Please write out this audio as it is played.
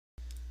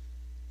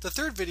The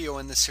third video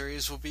in this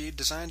series will be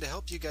designed to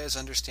help you guys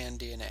understand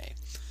DNA.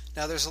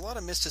 Now there's a lot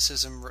of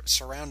mysticism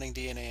surrounding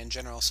DNA in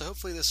general, so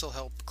hopefully this will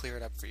help clear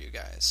it up for you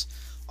guys.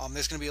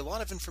 There's going to be a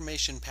lot of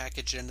information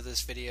packaged into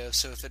this video,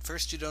 so if at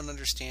first you don't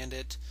understand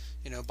it,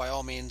 by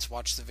all means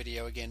watch the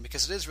video again,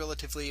 because it is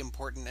relatively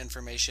important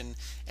information,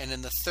 and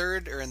in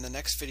the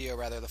next video,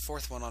 the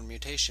fourth one on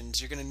mutations,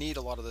 you're going to need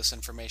a lot of this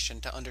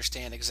information to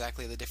understand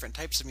exactly the different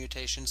types of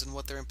mutations and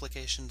what their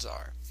implications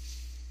are.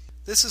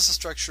 This is the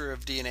structure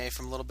of DNA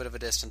from a little bit of a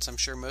distance. I'm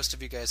sure most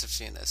of you guys have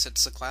seen this.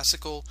 It's the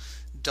classical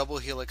double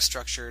helix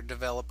structure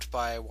developed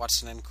by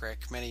Watson and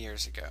Crick many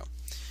years ago.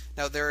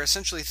 Now there are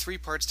essentially three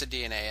parts to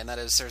DNA, and that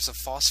is there's a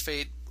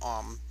phosphate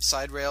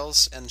side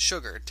rails and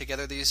sugar.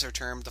 Together these are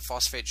termed the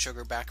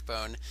phosphate-sugar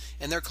backbone,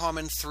 and they're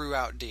common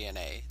throughout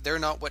DNA. They're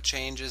not what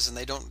changes, and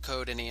they don't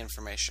code any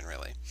information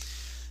really.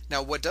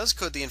 Now what does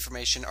code the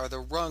information are the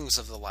rungs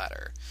of the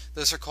ladder.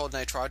 Those are called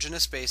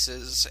nitrogenous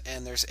bases,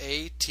 and there's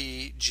A,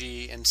 T,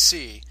 G, and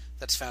C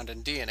that's found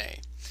in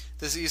DNA.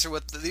 These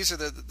are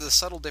the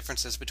subtle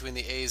differences between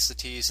the A's, the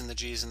T's, and the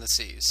G's and the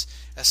C's.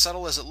 As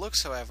subtle as it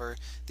looks, however,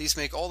 these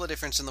make all the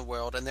difference in the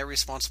world, and they're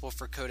responsible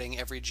for coding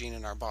every gene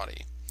in our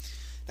body.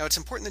 Now it's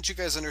important that you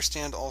guys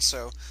understand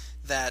also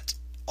that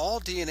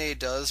all DNA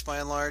does, by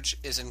and large,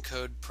 is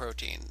encode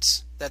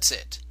proteins. That's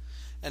it.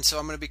 And so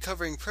I'm going to be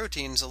covering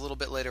proteins a little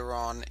bit later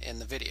on in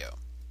the video.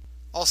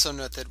 Also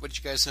note that what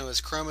you guys know as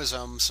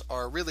chromosomes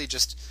are really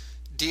just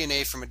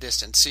DNA from a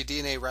distance. See,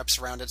 DNA wraps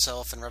around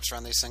itself and wraps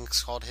around these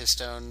things called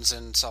histones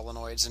and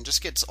solenoids and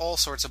just gets all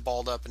sorts of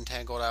balled up and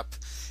tangled up.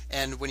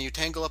 And when you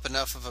tangle up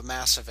enough of a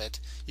mass of it,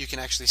 you can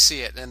actually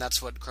see it, and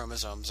that's what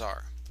chromosomes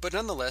are. But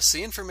nonetheless,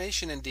 the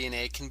information in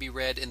DNA can be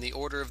read in the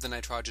order of the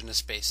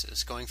nitrogenous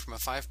bases, going from a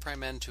 5'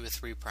 end to a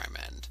 3'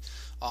 end.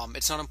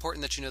 It's not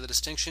important that you know the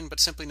distinction,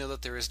 but simply know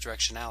that there is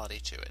directionality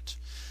to it.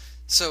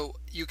 So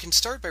you can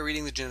start by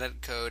reading the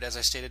genetic code, as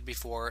I stated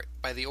before,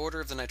 by the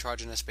order of the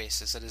nitrogenous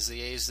bases, that is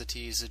the A's, the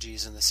T's, the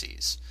G's, and the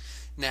C's.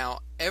 Now,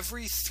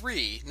 every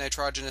three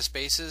nitrogenous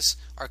bases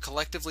are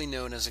collectively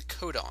known as a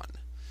codon.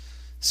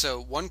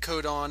 So one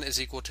codon is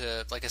equal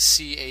to like a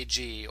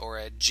CAG or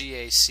a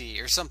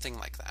GAC or something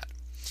like that.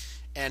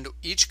 And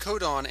each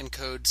codon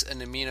encodes an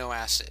amino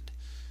acid.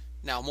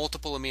 Now,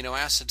 multiple amino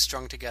acids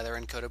strung together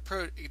encode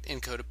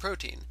a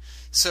protein.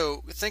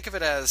 So think of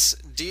it as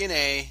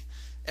DNA,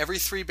 every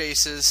three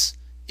bases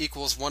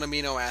equals one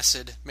amino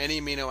acid, many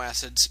amino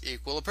acids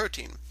equal a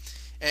protein.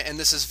 And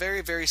this is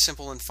very, very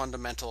simple and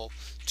fundamental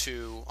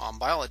to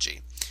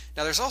biology.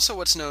 Now there's also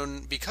what's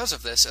known because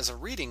of this as a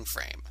reading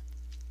frame,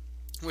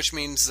 which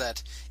means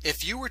that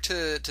if you were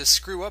to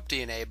screw up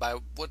DNA by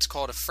what's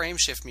called a frame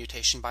shift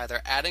mutation, by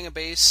either adding a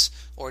base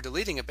or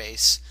deleting a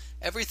base,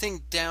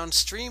 everything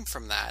downstream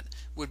from that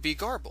would be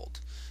garbled.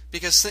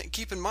 Because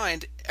keep in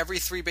mind, every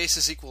three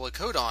bases equal a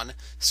codon,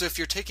 so if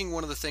you're taking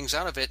one of the things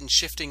out of it and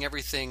shifting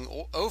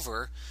everything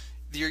over,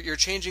 you're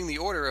changing the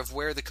order of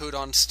where the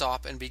codons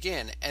stop and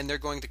begin, and they're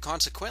going to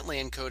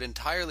consequently encode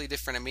entirely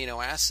different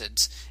amino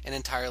acids and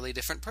entirely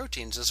different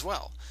proteins as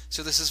well.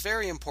 So this is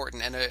very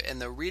important,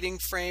 and the reading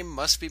frame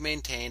must be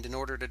maintained in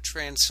order to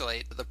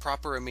translate the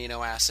proper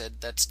amino acid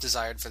that's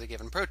desired for the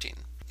given protein.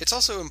 It's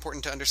also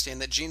important to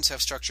understand that genes have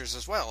structures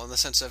as well, in the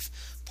sense of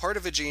part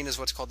of a gene is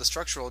what's called the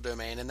structural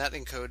domain, and that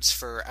encodes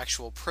for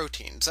actual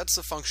proteins. That's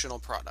the functional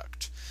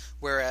product.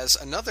 Whereas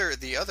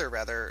the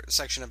other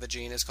section of a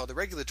gene is called the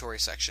regulatory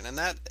section, and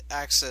that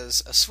acts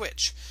as a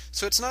switch.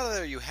 So it's not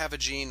either you have a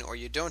gene or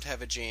you don't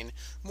have a gene.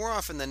 More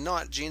often than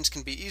not, genes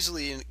can be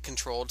easily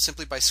controlled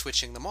simply by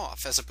switching them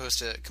off, as opposed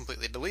to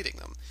completely deleting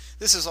them.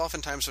 This is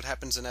oftentimes what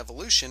happens in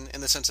evolution, in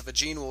the sense of a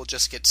gene will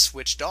just get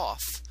switched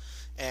off,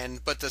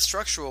 but the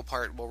structural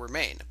part will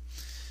remain.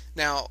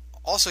 Now,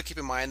 also keep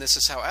in mind this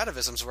is how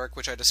atavisms work,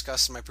 which I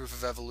discussed in my Proof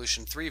of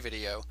Evolution 3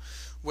 video,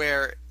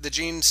 where the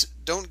genes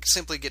don't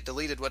simply get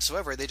deleted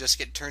whatsoever, they just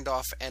get turned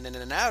off, and in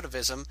an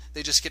atavism,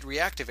 they just get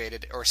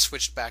reactivated or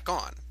switched back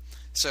on.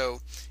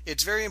 So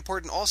it's very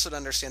important also to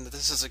understand that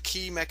this is a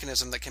key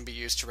mechanism that can be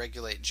used to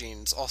regulate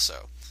genes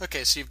also.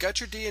 Okay, so you've got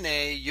your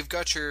DNA, you've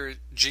got your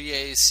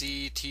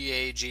GAC,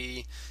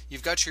 TAG,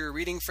 you've got your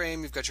reading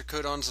frame, you've got your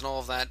codons and all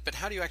of that, but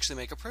how do you actually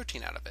make a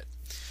protein out of it?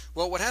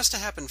 Well, what has to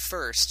happen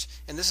first,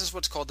 and this is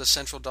what's called the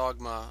central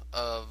dogma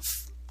of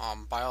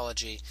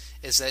biology,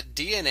 is that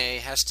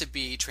DNA has to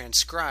be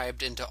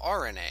transcribed into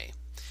RNA.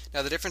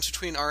 Now the difference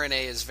between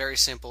RNA is very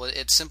simple.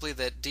 It's simply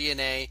that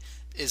DNA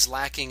is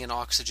lacking in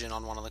oxygen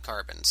on one of the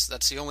carbons.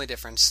 That's the only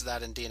difference.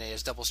 That in DNA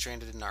is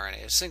double-stranded and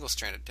RNA is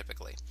single-stranded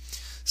typically.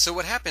 So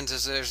what happens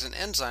is there's an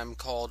enzyme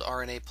called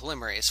RNA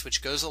polymerase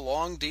which goes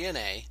along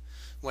DNA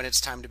when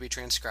it's time to be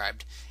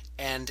transcribed,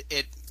 and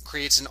it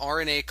creates an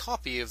RNA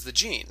copy of the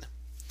gene.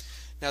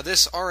 Now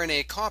this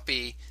RNA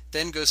copy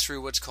then goes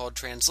through what's called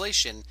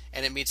translation,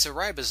 and it meets a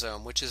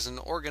ribosome, which is an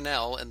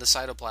organelle in the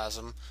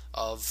cytoplasm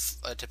of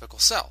a typical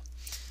cell.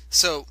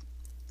 So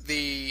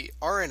the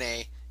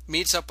RNA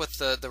meets up with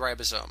the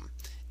ribosome.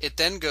 It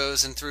then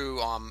goes and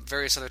through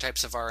various other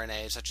types of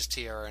RNA, such as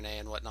tRNA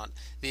and whatnot.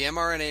 The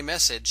mRNA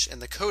message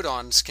and the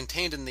codons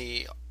contained in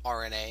the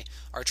RNA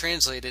are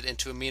translated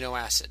into amino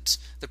acids.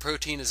 The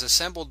protein is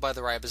assembled by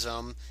the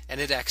ribosome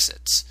and it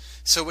exits.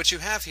 So what you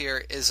have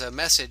here is a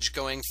message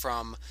going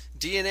from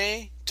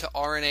DNA to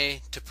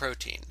RNA to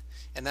protein.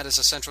 And that is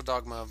a central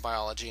dogma of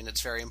biology, and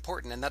it's very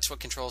important, and that's what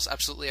controls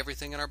absolutely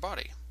everything in our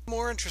body. The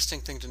more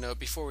interesting thing to note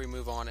before we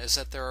move on is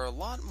that there are a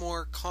lot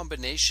more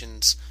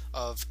combinations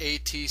of A,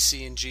 T,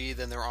 C, and G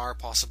than there are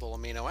possible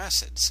amino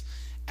acids.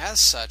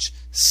 As such,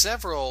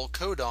 several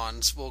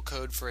codons will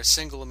code for a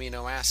single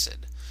amino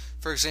acid.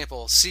 For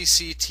example,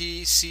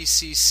 CCT,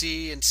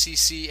 CCC, and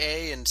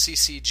CCA, and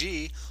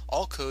CCG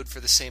all code for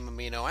the same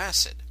amino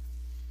acid.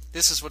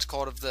 This is what's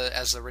called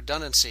as the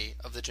redundancy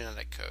of the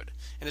genetic code.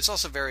 And it's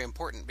also very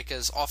important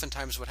because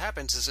oftentimes what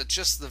happens is it's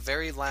just the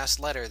very last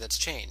letter that's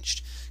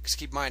changed. Because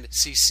keep in mind,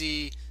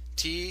 CCT,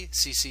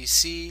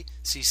 CCC,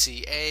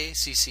 CCA,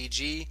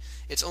 CCG,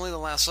 it's only the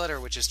last letter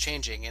which is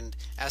changing, and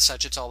as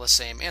such it's all the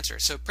same answer.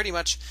 So pretty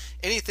much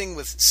anything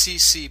with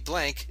CC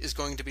blank is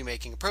going to be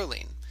making a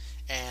proline.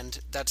 And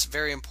that's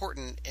very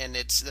important, and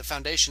it's the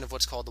foundation of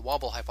what's called the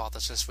wobble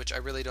hypothesis, which I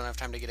really don't have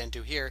time to get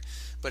into here,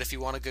 but if you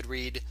want a good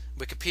read,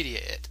 Wikipedia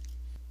it.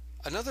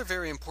 Another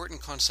very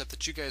important concept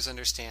that you guys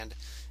understand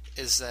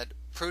is that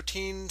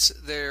proteins,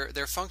 their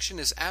function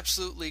is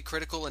absolutely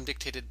critical and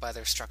dictated by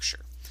their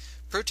structure.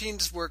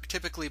 Proteins work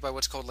typically by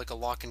what's called like a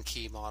lock and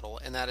key model,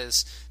 and that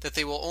is that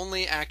they will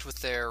only act with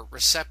their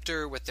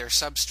receptor, with their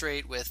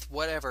substrate, with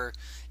whatever,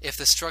 if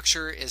the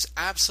structure is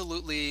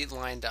absolutely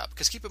lined up.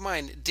 Because keep in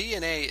mind,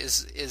 DNA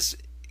is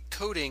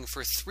coding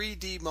for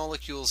 3D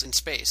molecules in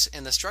space,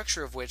 and the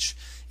structure of which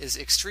is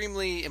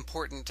extremely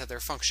important to their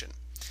function.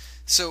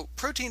 So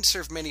proteins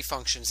serve many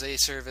functions. They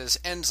serve as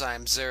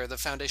enzymes. They're the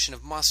foundation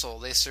of muscle.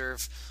 They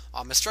serve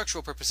as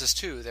structural purposes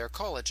too. They're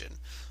collagen.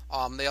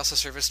 They also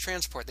serve as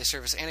transport. They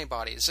serve as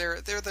antibodies.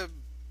 They're the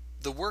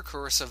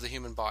workhorse of the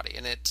human body,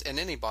 and it's in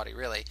any body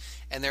really.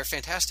 And they're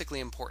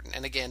fantastically important.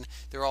 And again,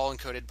 they're all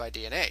encoded by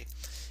DNA.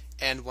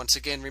 And once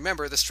again,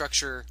 remember, the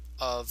structure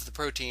of the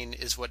protein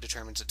is what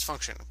determines its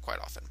function quite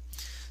often.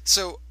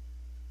 So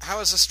how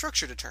is the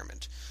structure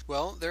determined?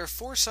 Well, there are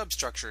four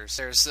substructures.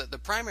 There's the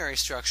primary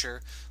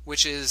structure,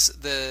 which is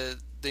the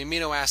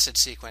amino acid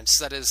sequence.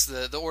 That is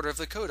the order of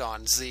the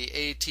codons, the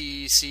A,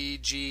 T, C,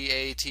 G,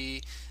 A,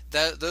 T.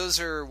 Those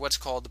are what's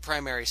called the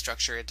primary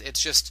structure.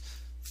 It's just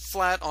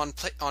flat on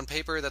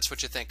paper. That's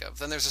what you think of.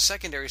 Then there's a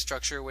secondary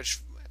structure,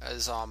 which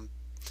is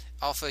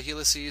alpha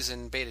helices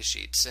and beta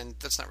sheets, and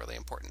that's not really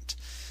important.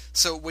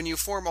 So when you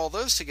form all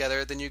those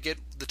together, then you get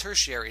the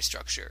tertiary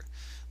structure,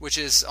 which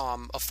is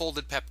a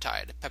folded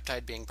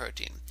peptide being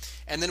protein.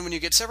 And then when you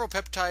get several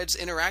peptides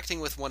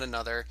interacting with one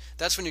another,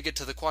 that's when you get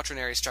to the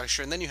quaternary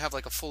structure, and then you have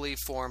like a fully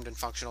formed and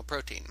functional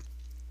protein.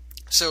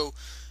 So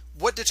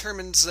what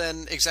determines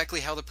then exactly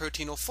how the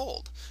protein will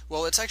fold?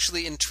 Well, it's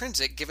actually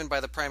intrinsic, given by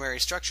the primary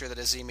structure that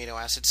is the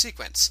amino acid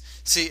sequence.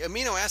 See,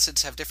 amino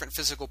acids have different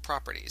physical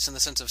properties in the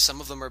sense of some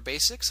of them are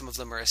basic, some of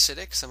them are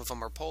acidic, some of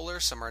them are polar,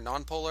 some are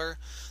nonpolar,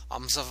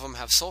 some of them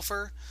have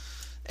sulfur,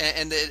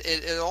 and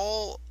it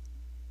all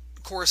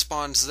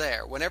corresponds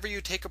there. Whenever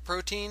you take a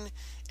protein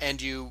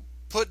and you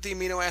put the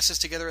amino acids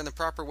together in the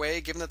proper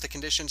way, given that the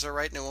conditions are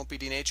right and it won't be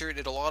denatured,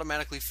 it'll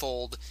automatically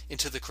fold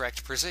into the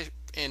correct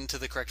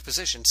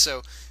position.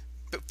 So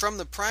from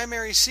the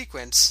primary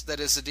sequence, that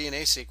is the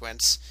DNA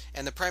sequence,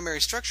 and the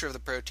primary structure of the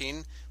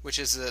protein, which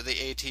is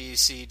the A, T,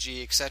 C,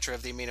 G, etc.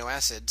 of the amino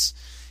acids,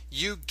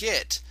 you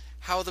get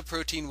how the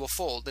protein will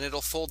fold, and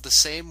it'll fold the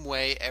same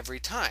way every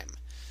time.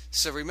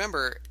 So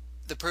remember,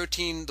 the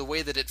protein, the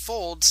way that it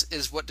folds,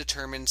 is what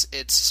determines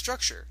its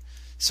structure.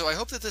 So I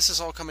hope that this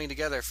is all coming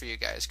together for you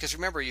guys, because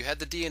remember, you had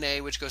the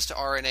DNA, which goes to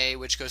RNA,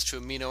 which goes to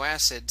amino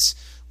acids,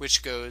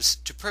 which goes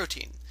to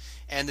protein.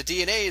 And the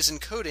DNA is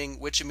encoding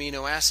which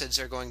amino acids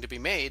are going to be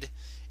made,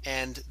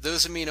 and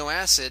those amino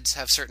acids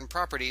have certain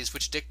properties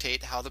which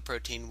dictate how the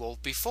protein will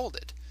be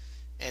folded.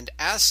 And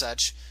as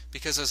such,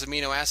 because those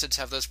amino acids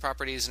have those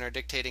properties and are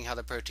dictating how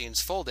the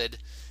protein's folded,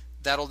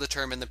 that'll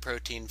determine the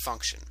protein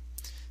function.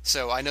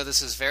 So I know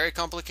this is very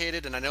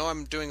complicated, and I know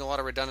I'm doing a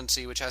lot of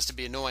redundancy, which has to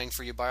be annoying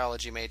for you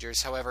biology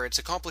majors. However, it's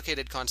a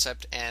complicated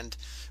concept, and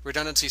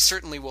redundancy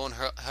certainly won't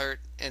hurt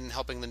in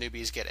helping the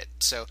newbies get it.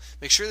 So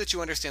make sure that you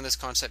understand this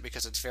concept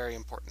because it's very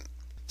important.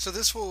 So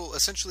this will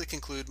essentially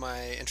conclude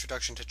my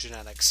introduction to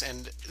genetics,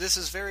 and this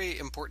is very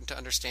important to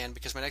understand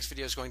because my next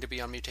video is going to be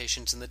on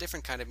mutations and the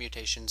different kind of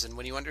mutations, and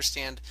when you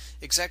understand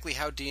exactly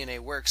how DNA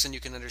works, then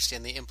you can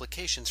understand the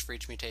implications for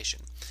each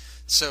mutation.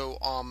 So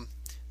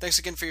thanks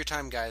again for your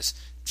time, guys.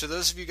 So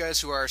those of you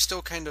guys who are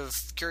still kind of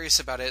curious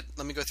about it,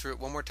 let me go through it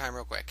one more time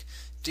real quick.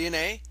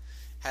 DNA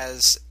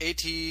has A,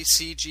 T,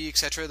 C, G,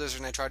 etc. Those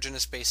are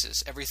nitrogenous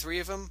bases. Every three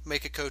of them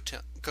make a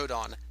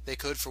codon. They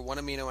code for one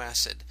amino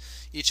acid.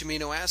 Each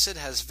amino acid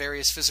has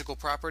various physical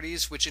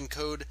properties which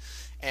encode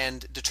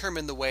and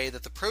determine the way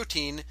that the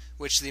protein,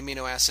 which the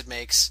amino acid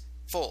makes,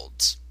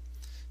 folds.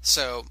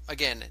 So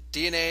again,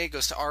 DNA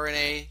goes to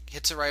RNA,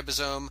 hits a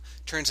ribosome,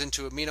 turns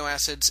into amino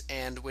acids,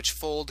 and which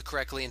fold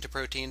correctly into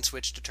proteins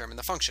which determine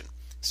the function.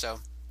 So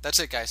that's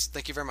it, guys.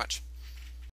 Thank you very much.